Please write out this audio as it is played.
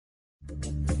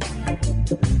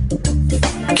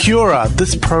Kia ora,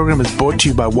 this program is brought to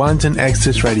you by Wellington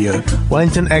Access Radio.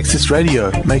 Wellington Access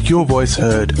Radio, make your voice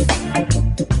heard.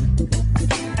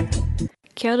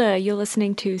 Kia ora, you're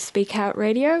listening to Speak Out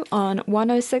Radio on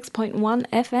 106.1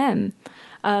 FM.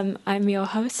 I'm your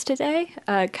host today,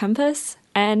 Compass,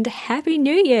 and Happy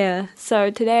New Year!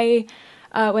 So today,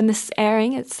 when this is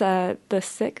airing, it's the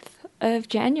 6th of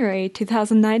January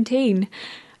 2019.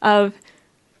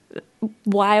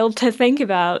 Wild to think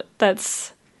about.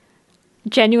 That's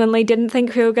genuinely didn't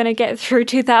think we were going to get through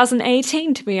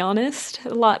 2018, to be honest.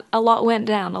 A lot went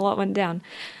down.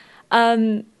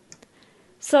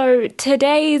 So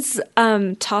today's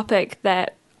topic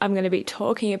that I'm going to be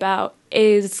talking about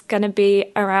is going to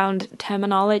be around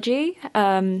terminology,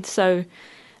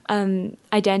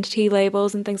 identity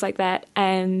labels and things like that,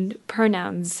 and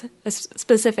pronouns,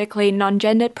 specifically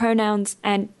non-gendered pronouns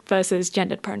and versus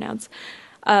gendered pronouns.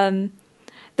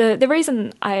 The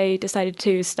reason I decided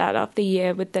to start off the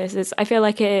year with this is I feel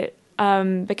like it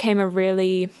became a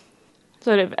really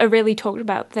talked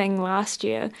about thing last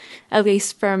year, at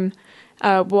least from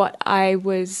what I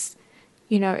was,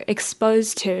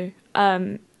 exposed to,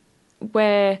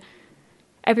 where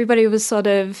everybody was sort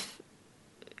of,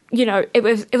 it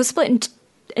was split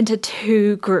into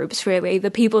two groups, really.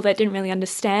 The people that didn't really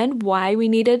understand why we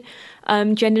needed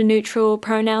gender-neutral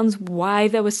pronouns, why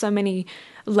there were so many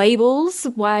labels,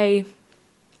 why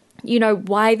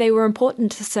they were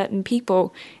important to certain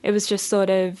people. It was just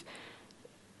sort of,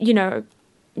 not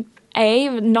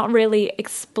really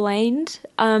explained,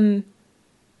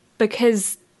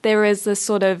 because there is this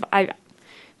sort of,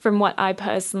 from what I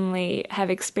personally have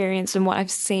experienced and what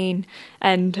I've seen,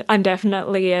 and I'm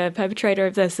definitely a perpetrator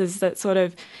of this, is that sort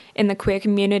of in the queer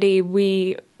community,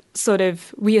 we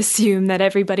assume that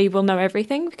everybody will know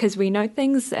everything because we know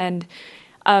things, and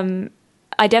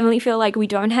I definitely feel like we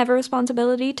don't have a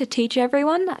responsibility to teach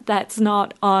everyone. That's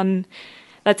not on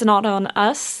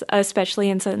us, especially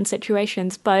in certain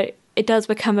situations, but it does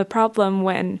become a problem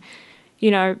when,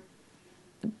 there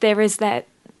is that,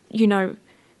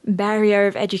 barrier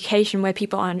of education where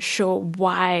people aren't sure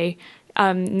why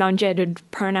non-gendered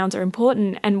pronouns are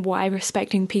important and why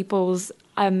respecting people's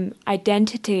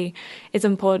identity is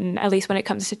important, at least when it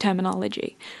comes to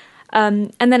terminology.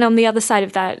 And then on the other side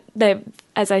of that,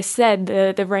 as I said,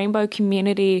 the rainbow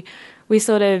community, it's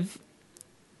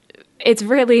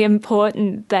really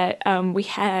important that we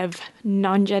have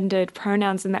non-gendered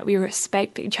pronouns and that we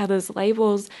respect each other's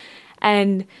labels.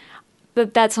 And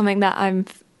that's something that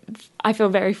I feel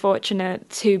very fortunate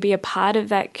to be a part of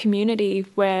that community,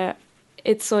 where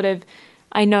it's sort of,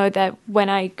 I know that when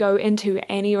I go into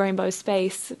any rainbow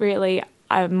space, really,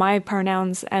 my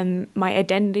pronouns and my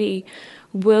identity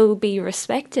will be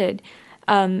respected.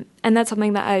 And that's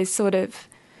something that I sort of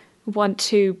want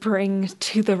to bring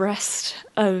to the rest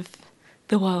of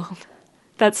the world.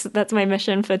 That's my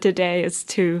mission for today, is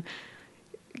to,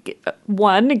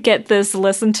 get this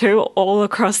listened to all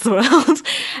across the world.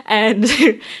 And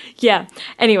yeah,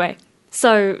 anyway,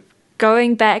 so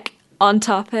going back on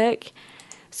topic.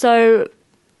 So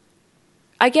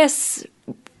I guess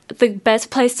the best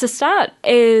place to start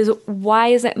is, why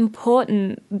is it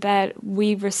important that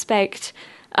we respect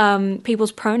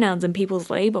people's pronouns and people's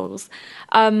labels?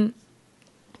 And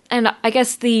I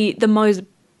guess the most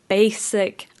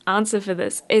basic answer for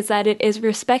this is that it is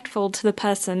respectful to the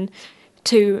person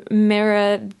to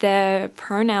mirror their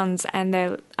pronouns and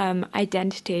their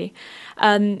identity.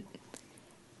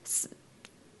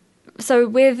 So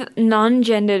with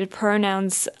non-gendered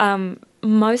pronouns,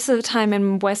 most of the time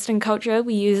in Western culture,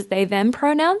 we use they, them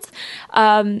pronouns.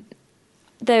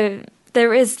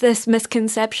 There is this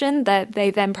misconception that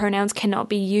they, them pronouns cannot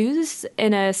be used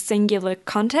in a singular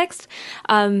context,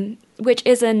 which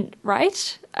isn't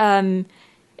right.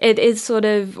 It is sort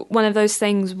of one of those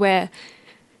things where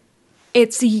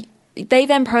it's they,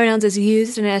 them pronouns is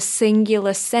used in a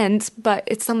singular sense, but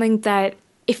it's something that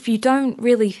if you don't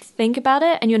really think about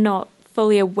it and you're not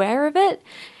fully aware of it,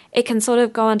 it can sort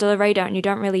of go under the radar and you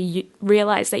don't really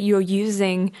realize that you're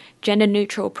using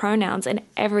gender-neutral pronouns in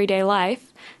everyday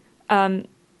life in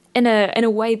a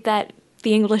way that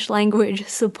the English language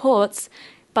supports.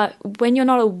 But when you're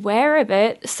not aware of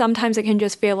it, sometimes it can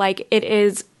just feel like it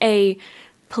is a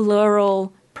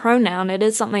plural pronoun. It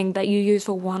is something that you use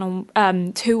for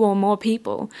two or more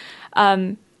people.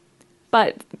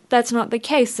 But that's not the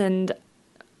case, and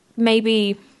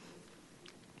maybe,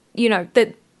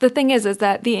 the thing is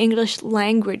that the English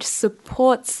language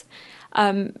supports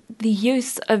the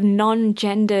use of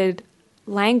non-gendered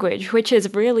language, which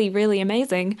is really, really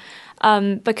amazing,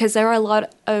 because there are a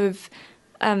lot of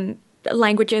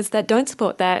languages that don't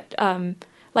support that.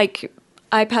 Like,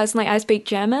 I speak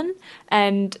German,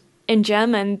 and in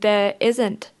German there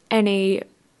isn't any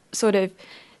sort of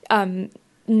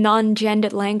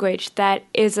non-gendered language that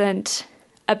isn't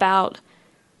about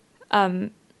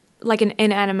like an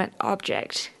inanimate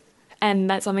object. And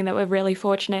that's something that we're really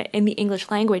fortunate in the English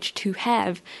language to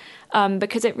have,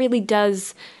 because it really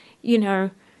does,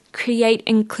 create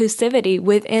inclusivity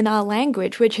within our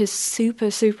language, which is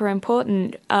super, super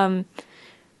important.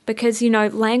 Because,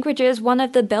 language is one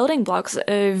of the building blocks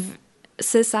of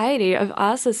society, of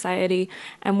our society.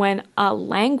 And when our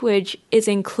language is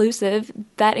inclusive,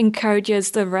 that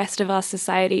encourages the rest of our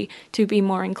society to be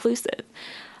more inclusive.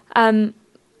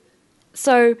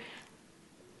 So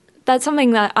that's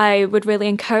something that I would really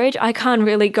encourage. I can't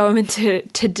really go into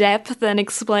depth and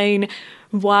explain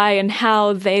why and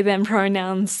how they, them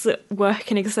pronouns work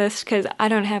and exist, because I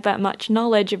don't have that much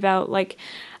knowledge about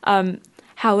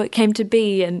how it came to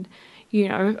be and,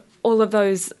 all of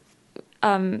those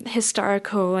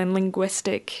historical and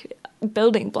linguistic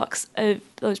building blocks of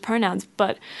those pronouns.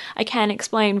 But I can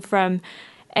explain from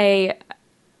a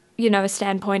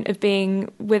standpoint of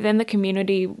being within the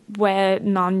community where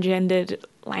non-gendered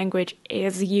language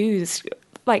is used,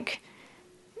 like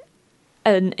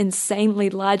an insanely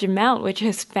large amount, which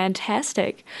is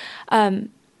fantastic.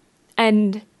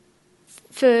 And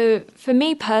for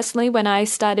me personally, when I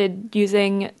started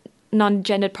using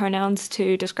non-gendered pronouns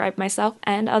to describe myself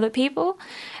and other people,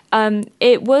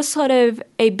 it was sort of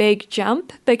a big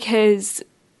jump, because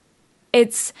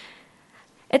it's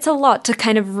a lot to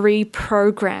kind of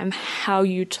reprogram how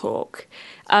you talk.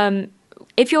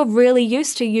 If you're really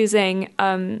used to using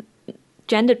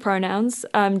gendered pronouns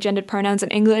in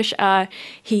English are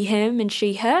he, him, and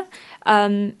she, her.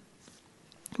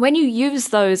 When you use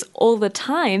those all the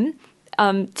time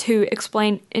to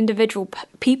explain individual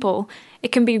people,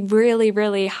 it can be really,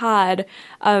 really hard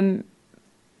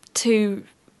to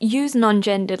use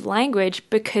non-gendered language,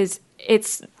 because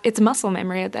it's muscle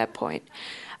memory at that point.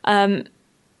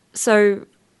 So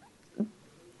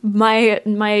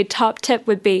my top tip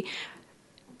would be,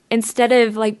 instead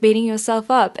of beating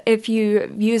yourself up, if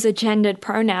you use a gendered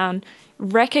pronoun,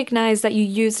 recognize that you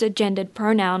used a gendered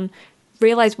pronoun,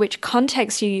 realize which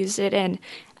context you used it in,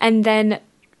 and then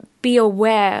be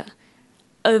aware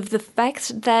of the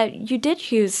fact that you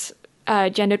did use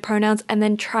gendered pronouns, and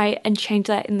then try and change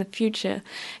that in the future.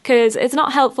 Because it's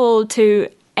not helpful to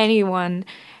anyone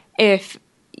if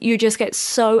you just get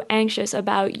so anxious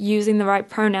about using the right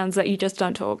pronouns that you just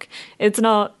don't talk. It's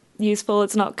not useful,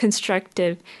 it's not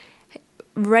constructive.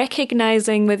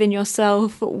 Recognizing within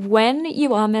yourself when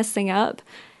you are messing up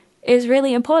is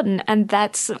really important, and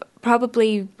that's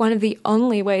probably one of the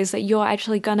only ways that you're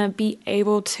actually gonna be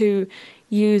able to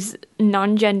use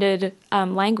non-gendered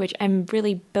language and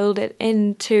really build it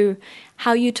into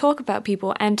how you talk about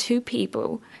people and to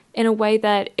people in a way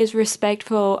that is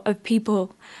respectful of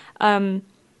people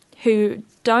who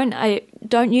don't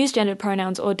use gendered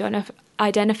pronouns or don't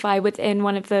identify within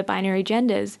one of the binary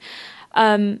genders.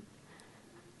 And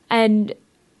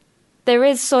there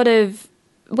is sort of,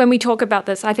 when we talk about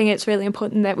this, I think it's really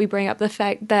important that we bring up the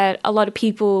fact that a lot of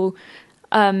people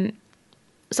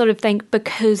sort of think,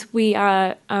 because we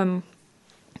are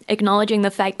acknowledging the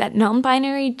fact that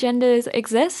non-binary genders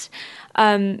exist.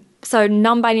 So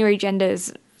non-binary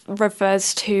genders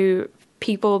refers to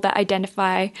people that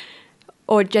identify,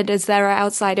 or genders that are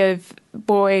outside of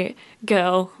boy,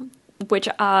 girl, which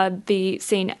are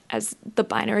seen as the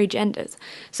binary genders.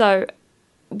 So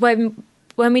when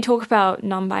we talk about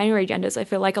non-binary genders, I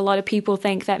feel like a lot of people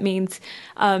think that means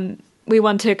we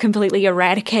want to completely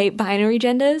eradicate binary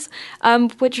genders,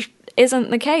 which isn't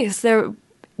the case.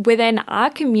 Within our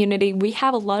community, we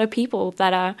have a lot of people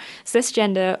that are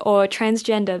cisgender or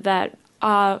transgender that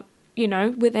are,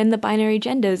 within the binary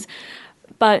genders.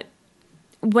 But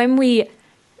when we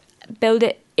build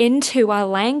it into our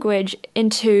language,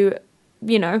 into,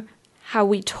 how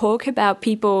we talk about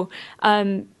people,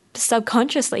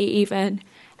 subconsciously even,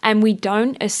 and we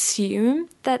don't assume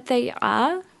that they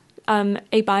are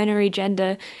a binary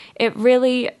gender, it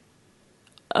really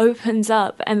opens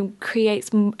up and creates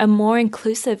a more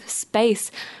inclusive space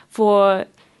for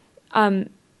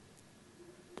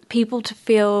people to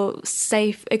feel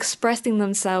safe expressing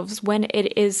themselves, when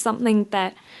it is something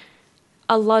that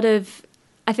a lot of,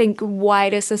 I think,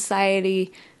 wider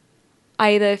society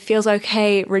either feels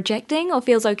okay rejecting or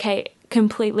feels okay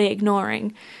completely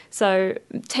ignoring. So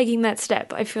taking that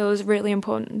step, I feel, is really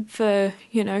important for,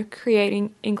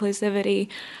 creating inclusivity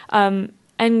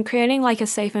and creating a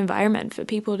safe environment for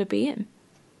people to be in.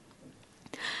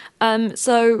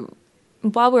 So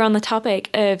while we're on the topic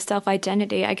of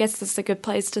self-identity, I guess this is a good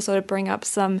place to sort of bring up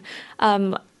some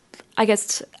I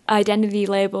guess, identity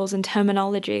labels and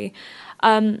terminology.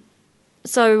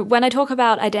 So when I talk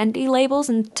about identity labels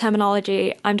and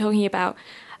terminology, I'm talking about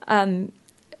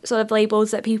sort of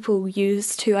labels that people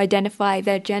use to identify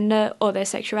their gender or their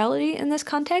sexuality in this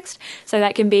context. So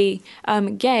that can be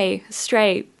gay,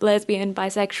 straight, lesbian,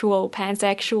 bisexual,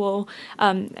 pansexual,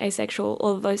 asexual,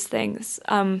 all of those things.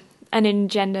 And in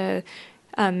gender,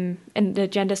 in the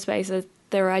gender spaces,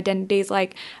 there are identities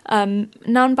like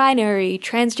non-binary,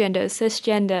 transgender,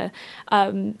 cisgender,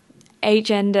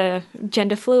 agender,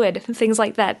 gender fluid, things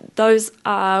like that. Those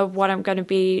are what I'm going to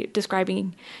be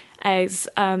describing as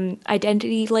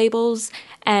identity labels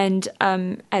and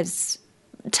as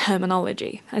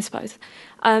terminology, I suppose.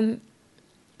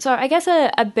 So I guess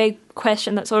a big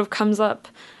question that sort of comes up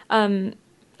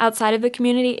outside of the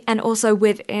community and also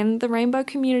within the rainbow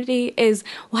community is,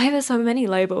 why are there so many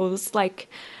labels? Like,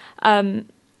 I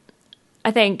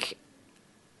think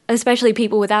especially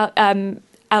people without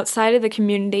outside of the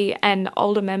community and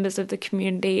older members of the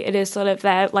community, it is sort of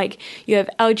that, like, you have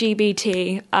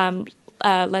LGBT,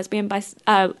 lesbian,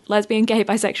 gay,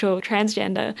 bisexual,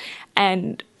 transgender,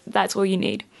 and that's all you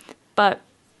need. But,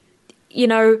 you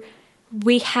know,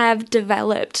 we have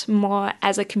developed more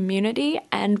as a community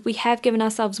and we have given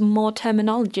ourselves more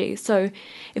terminology. So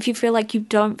if you feel like you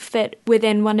don't fit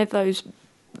within one of those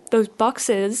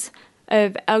boxes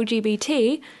of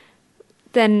LGBT,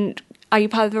 then are you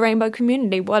part of the rainbow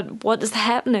community? What is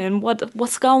happening?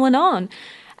 What's going on?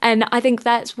 And I think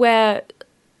that's where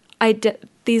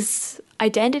these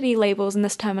identity labels and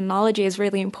this terminology is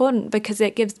really important, because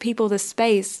it gives people the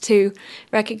space to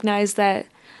recognize that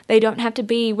they don't have to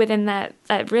be within that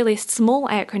really small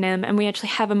acronym, and we actually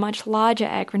have a much larger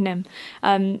acronym,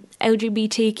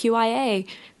 LGBTQIA+.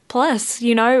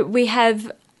 You know, we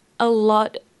have a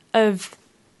lot of,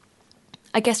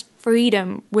 I guess,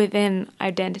 freedom within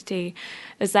identity,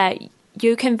 is that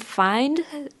you can find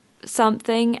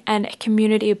something and a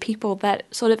community of people that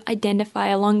sort of identify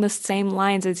along the same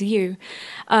lines as you,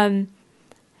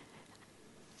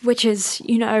 which is,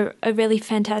 you know, a really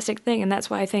fantastic thing. And that's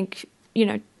why I think, you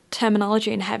know,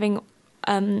 terminology and having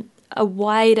a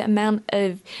wide amount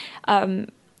of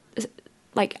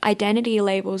like identity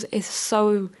labels is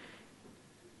so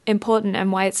important,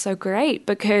 and why it's so great,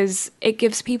 because it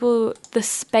gives people the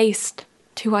space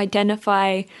to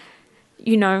identify,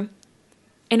 you know,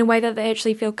 in a way that they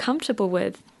actually feel comfortable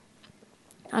with,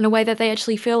 in a way that they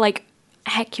actually feel like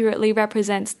accurately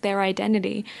represents their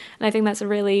identity. And I think that's a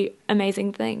really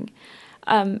amazing thing.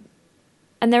 And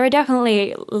there are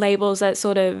definitely labels that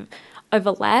sort of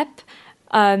overlap,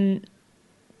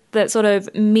 that sort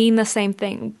of mean the same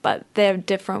thing, but they're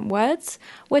different words,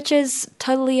 which is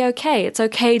totally okay. It's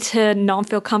okay to not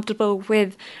feel comfortable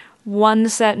with one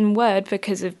certain word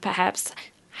because of perhaps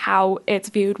how it's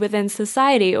viewed within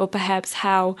society, or perhaps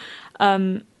how,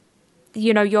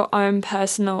 you know, your own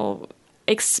personal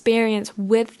experience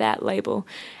with that label.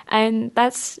 And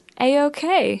that's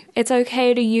a-okay. It's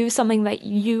okay to use something that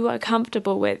you are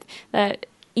comfortable with, that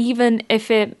even if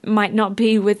it might not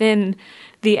be within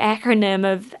the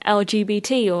acronym of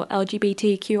LGBT or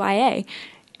LGBTQIA,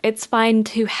 it's fine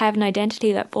to have an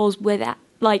identity that falls with,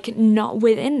 like, not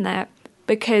within that,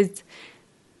 because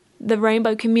the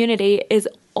rainbow community is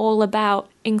all about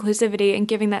inclusivity and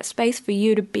giving that space for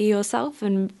you to be yourself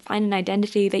and find an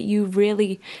identity that you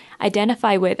really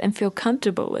identify with and feel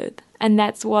comfortable with. And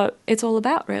that's what it's all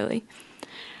about, really.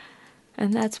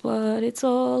 And that's what it's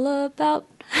all about.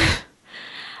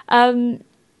 And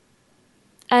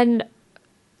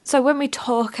so when we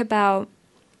talk about,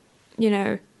 you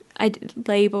know,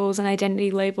 labels and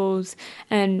identity labels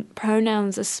and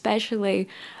pronouns especially,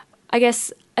 I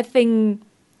guess a thing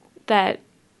that,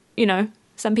 you know,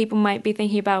 some people might be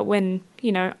thinking about when,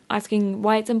 you know, asking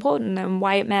why it's important and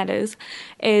why it matters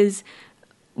is,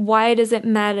 why does it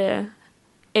matter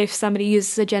if somebody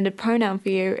uses a gendered pronoun for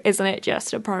you? Isn't it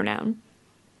just a pronoun?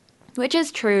 Which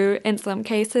is true in some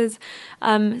cases.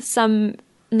 Some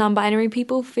non-binary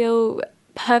people feel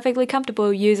perfectly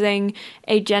comfortable using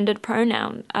a gendered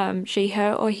pronoun, she,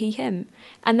 her, or he, him.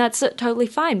 And that's totally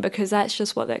fine, because that's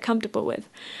just what they're comfortable with.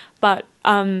 But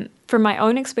from my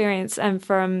own experience and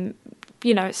from,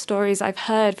 you know, stories I've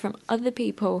heard from other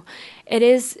people,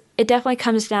 it definitely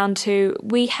comes down to,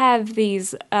 we have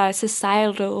these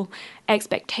societal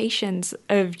expectations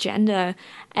of gender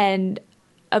and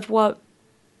of what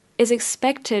is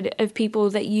expected of people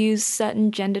that use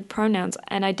certain gendered pronouns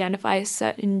and identify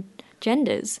certain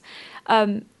genders.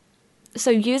 So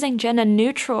using gender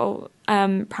neutral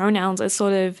pronouns is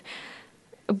sort of,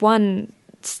 one,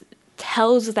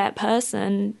 tells that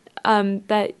person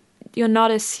that you're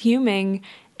not assuming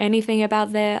anything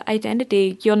about their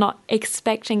identity. You're not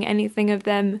expecting anything of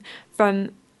them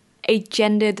from a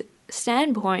gendered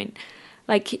standpoint.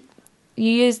 Like, you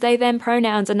use they them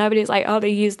pronouns and nobody's like, oh, they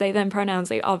use they them pronouns,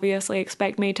 they obviously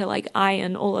expect me to like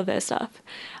iron all of their stuff.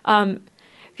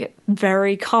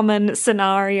 Very common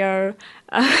scenario.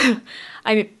 I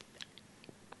mean,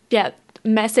 yeah,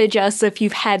 message us if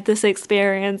you've had this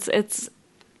experience. It's,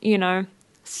 you know,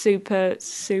 super,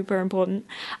 super important.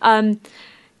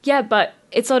 Yeah, but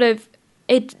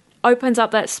it opens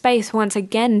up that space once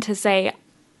again to say,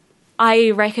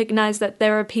 I recognize that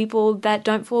there are people that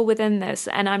don't fall within this,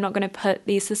 and I'm not going to put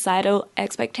these societal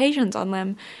expectations on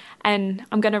them, and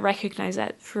I'm going to recognize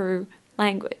that through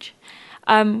language.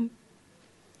 So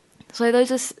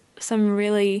those are some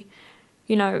really,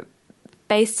 you know,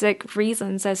 basic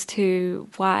reasons as to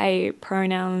why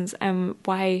pronouns and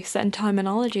why certain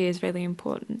terminology is really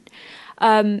important.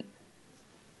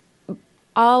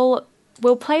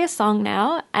 We'll play a song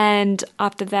now, and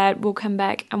after that we'll come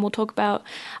back and we'll talk about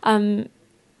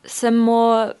some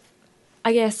more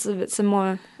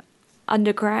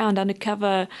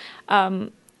undercover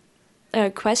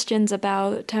questions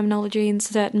about terminology and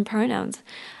certain pronouns.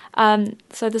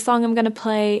 So the song I'm going to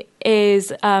play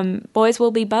is Boys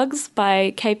Will Be Bugs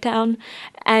by Cape Town,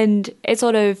 and it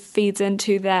sort of feeds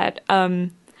into that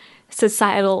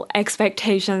societal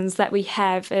expectations that we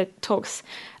have. It talks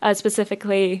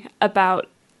specifically about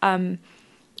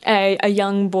a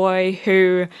young boy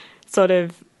who sort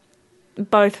of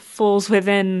both falls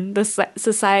within the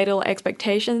societal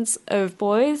expectations of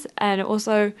boys and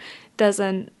also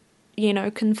doesn't, you know,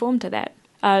 conform to that.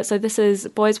 So this is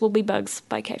Boys Will Be Bugs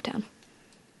by Cape Town.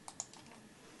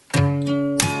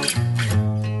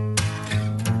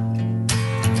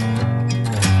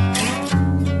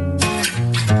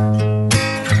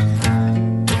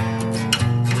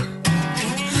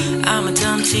 I'm a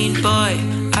dumb teen boy,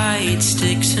 I eat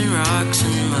sticks and rocks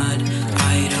and mud.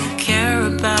 I don't care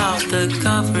about the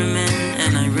government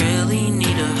and I really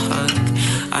need a hug.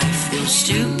 I feel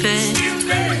stupid,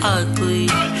 ugly,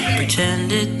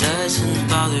 pretend it doesn't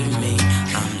bother me.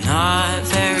 I'm not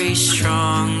very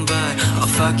strong, but I'll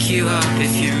fuck you up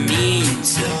if you're mean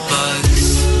to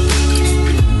bugs.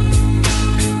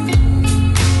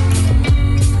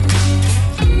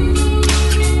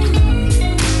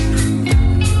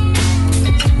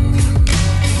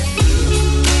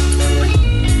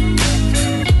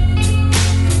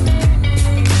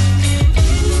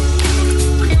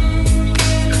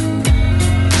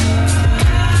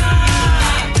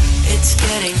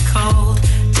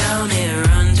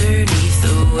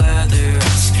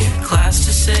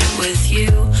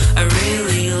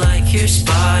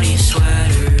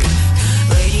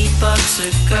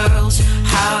 Girls,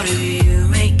 how do you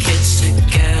make kids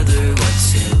together?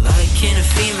 What's it like in a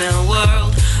female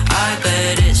world? I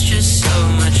bet it's just so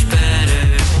much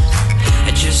better.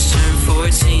 I just turned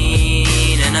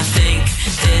 14 and I think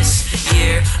this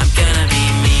year I'm gonna be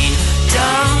mean.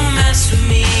 Don't mess with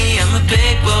me, I'm a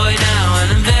big boy now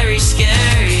and I'm very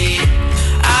scary.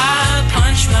 I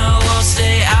punch my walls,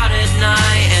 stay out at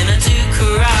night and I do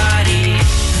karate.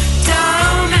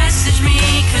 Don't message me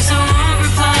cause I won't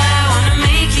reply.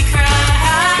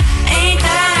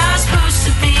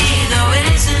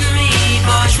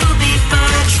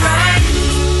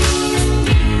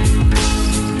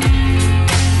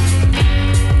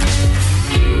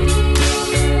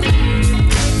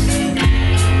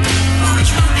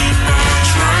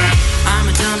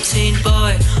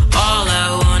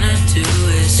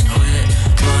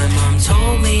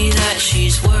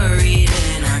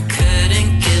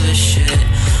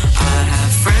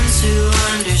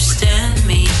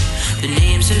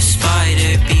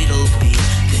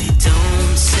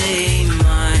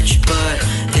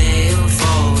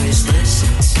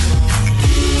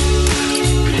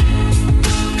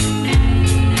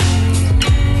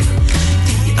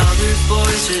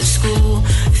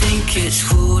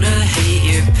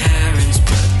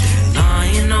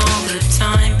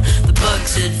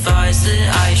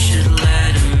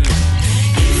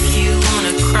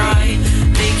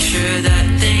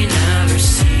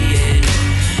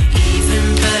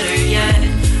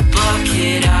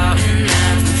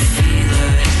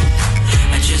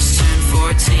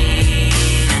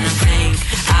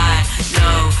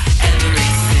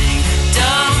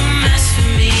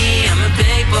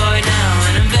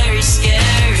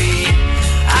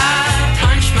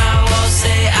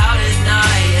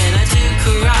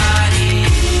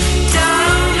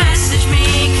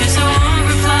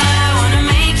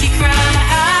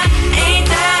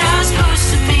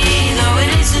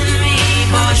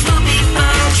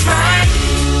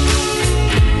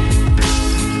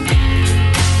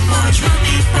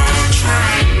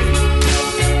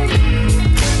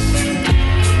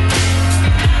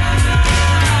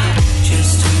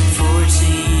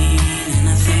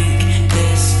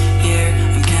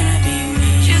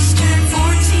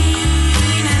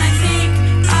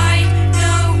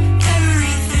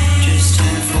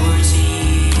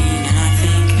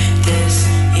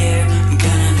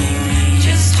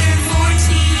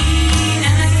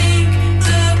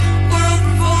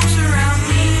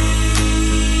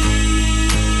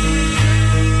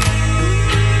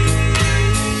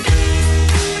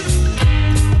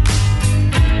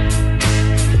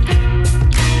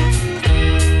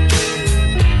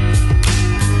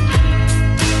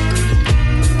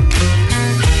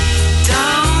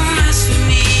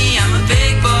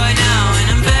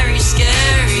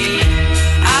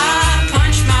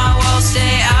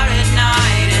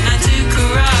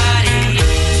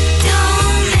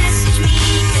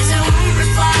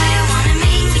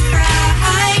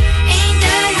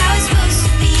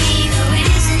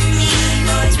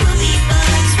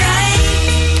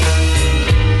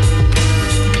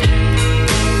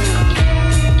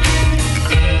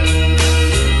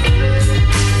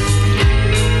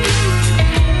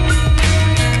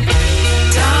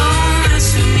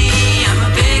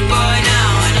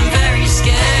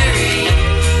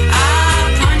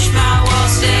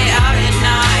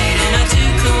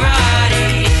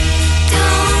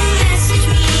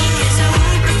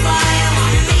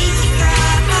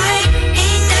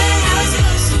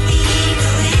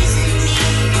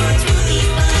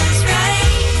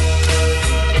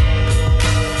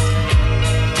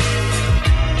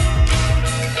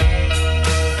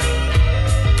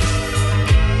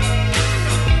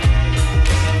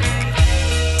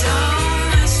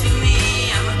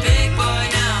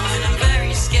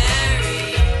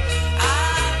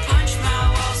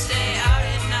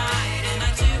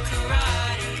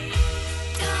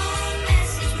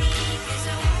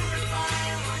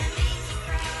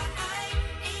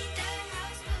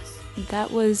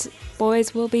 that was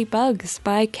Boys Will Be Bugs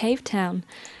by Cavetown.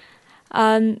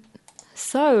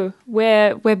 So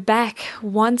we're back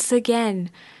once again,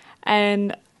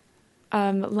 and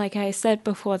like I said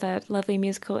before that lovely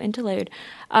musical interlude,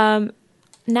 now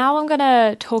I'm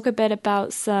gonna talk a bit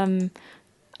about some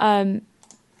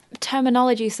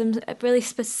terminology, some really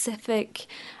specific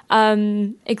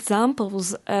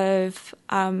examples of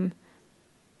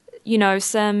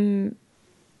some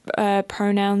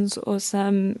pronouns or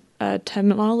some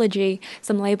terminology,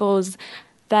 some labels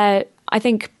that I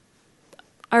think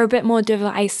are a bit more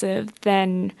divisive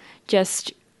than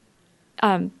just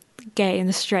gay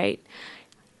and straight.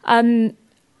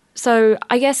 So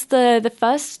I guess the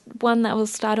first one that we'll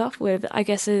start off with, I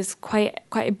guess, is quite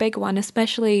a big one,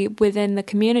 especially within the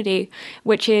community,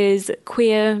 which is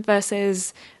queer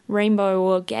versus rainbow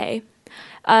or gay.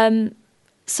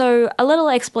 So a little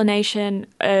explanation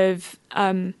of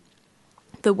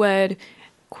the word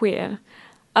queer.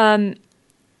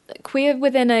 Queer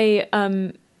within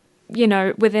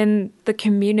within the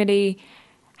community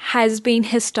has been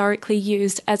historically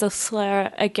used as a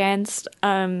slur against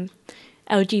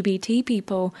LGBT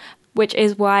people, which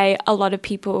is why a lot of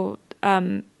people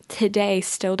today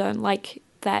still don't like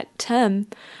that term,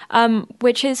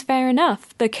 which is fair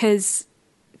enough, because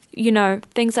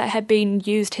things that have been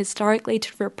used historically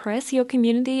to repress your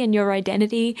community and your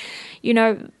identity,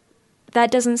 that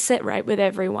doesn't sit right with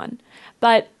everyone.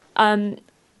 But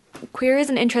queer is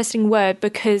an interesting word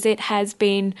because it has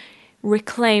been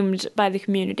reclaimed by the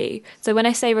community. So when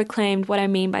I say reclaimed, what I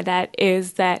mean by that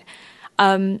is that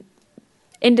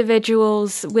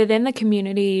individuals within the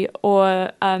community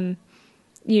or,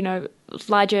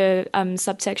 larger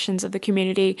subsections of the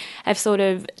community have sort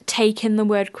of taken the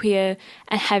word queer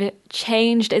and have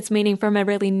changed its meaning from a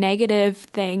really negative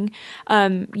thing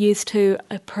used to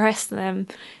oppress them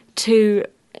to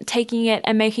taking it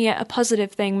and making it a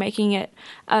positive thing, making it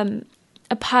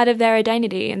a part of their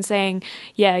identity and saying,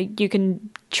 yeah, you can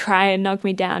try and knock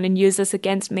me down and use this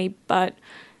against me, but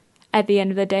at the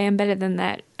end of the day, I'm better than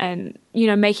that. And,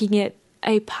 making it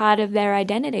a part of their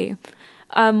identity.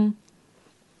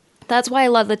 That's why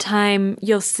a lot of the time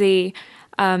you'll see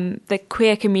the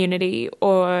queer community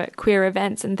or queer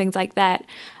events and things like that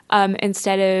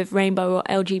instead of rainbow or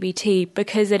LGBT,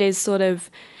 because it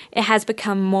has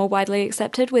become more widely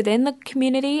accepted within the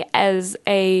community as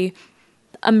a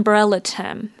umbrella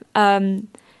term. And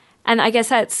I guess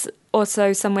that's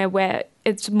also somewhere where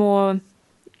it's more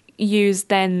used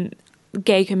than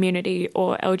gay community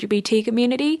or LGBT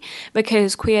community,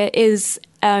 because queer is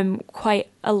quite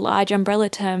a large umbrella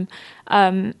term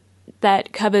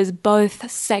that covers both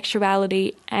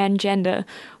sexuality and gender,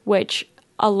 which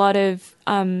a lot of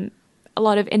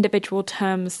individual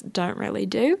terms don't really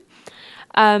do,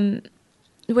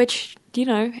 which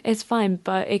is fine,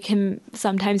 but it can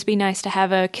sometimes be nice to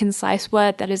have a concise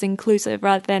word that is inclusive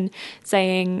rather than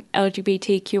saying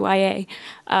LGBTQIA.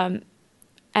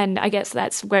 And I guess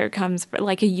that's where it comes from,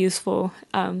 like a useful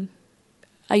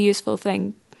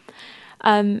thing.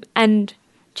 And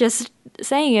just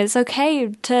saying it's okay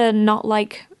to not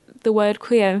like the word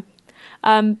queer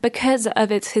because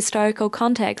of its historical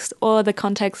context or the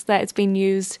context that it's been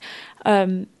used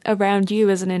around you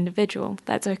as an individual.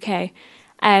 That's okay.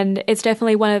 And it's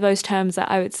definitely one of those terms that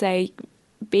I would say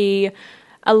be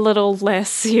a little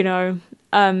less,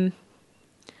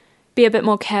 be a bit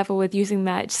more careful with using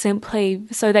that, simply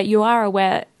so that you are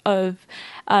aware of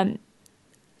an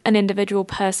individual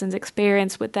person's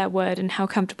experience with that word and how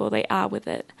comfortable they are with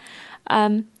it.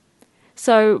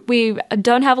 So we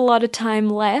don't have a lot of time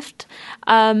left,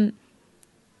 and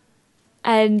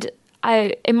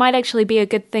it might actually be a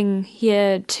good thing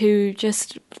here to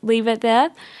just leave it there.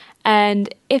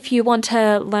 And if you want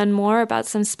to learn more about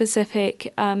some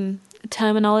specific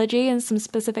terminology and some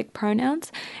specific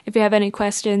pronouns, if you have any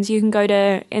questions, you can go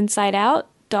to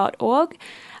insideout.org.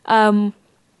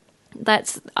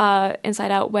 That's our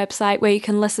Inside Out website where you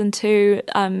can listen to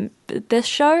this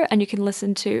show, and you can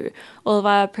listen to all of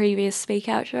our previous Speak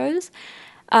Out shows.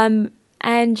 And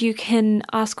you can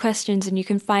ask questions, and you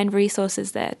can find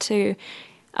resources there to,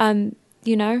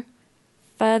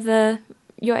 further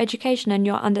your education and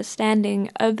your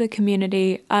understanding of the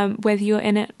community, whether you're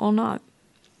in it or not.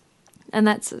 And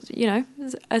that's,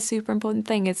 a super important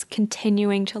thing, is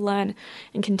continuing to learn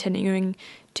and continuing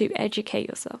to educate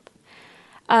yourself.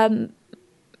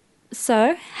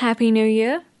 So, Happy New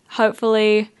Year.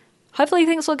 Hopefully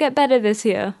things will get better this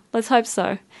year. Let's hope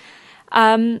so.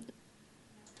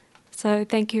 So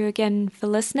thank you again for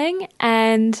listening,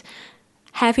 and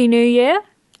Happy New Year,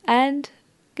 and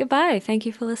goodbye. Thank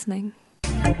you for listening.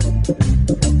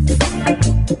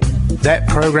 That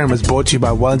program was brought to you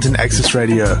by Wellington Access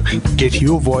Radio. Get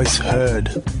your voice heard.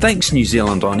 Thanks New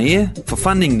Zealand On Air for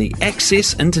funding the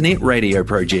Access Internet Radio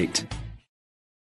project.